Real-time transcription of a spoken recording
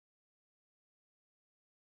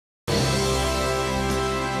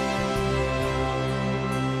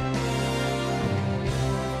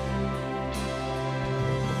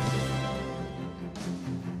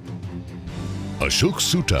Ashok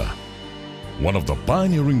Soota, one of the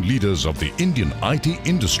pioneering leaders of the Indian IT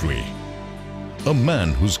industry. A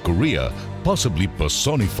man whose career possibly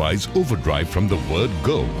personifies overdrive from the word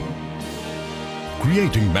go.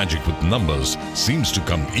 Creating magic with numbers seems to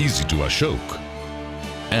come easy to Ashok.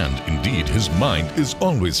 And indeed, his mind is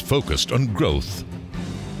always focused on growth.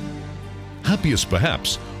 Happiest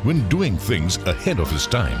perhaps when doing things ahead of his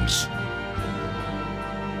times.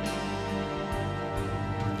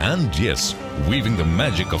 And yes, weaving the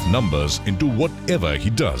magic of numbers into whatever he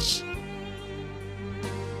does.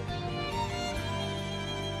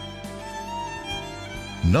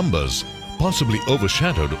 Numbers possibly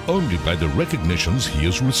overshadowed only by the recognitions he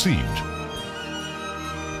has received.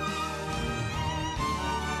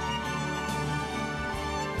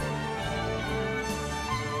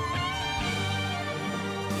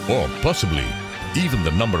 Or possibly even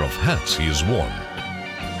the number of hats he has worn.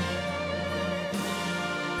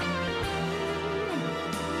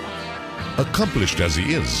 Accomplished as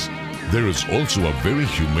he is, there is also a very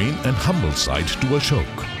humane and humble side to Ashok.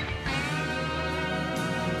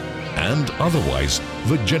 And otherwise,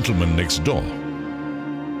 the gentleman next door.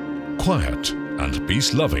 Quiet and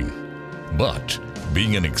peace-loving, but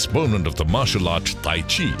being an exponent of the martial art Tai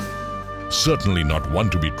Chi, certainly not one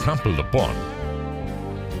to be trampled upon.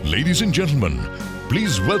 Ladies and gentlemen,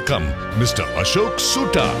 please welcome Mr. Ashok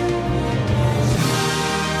Soota.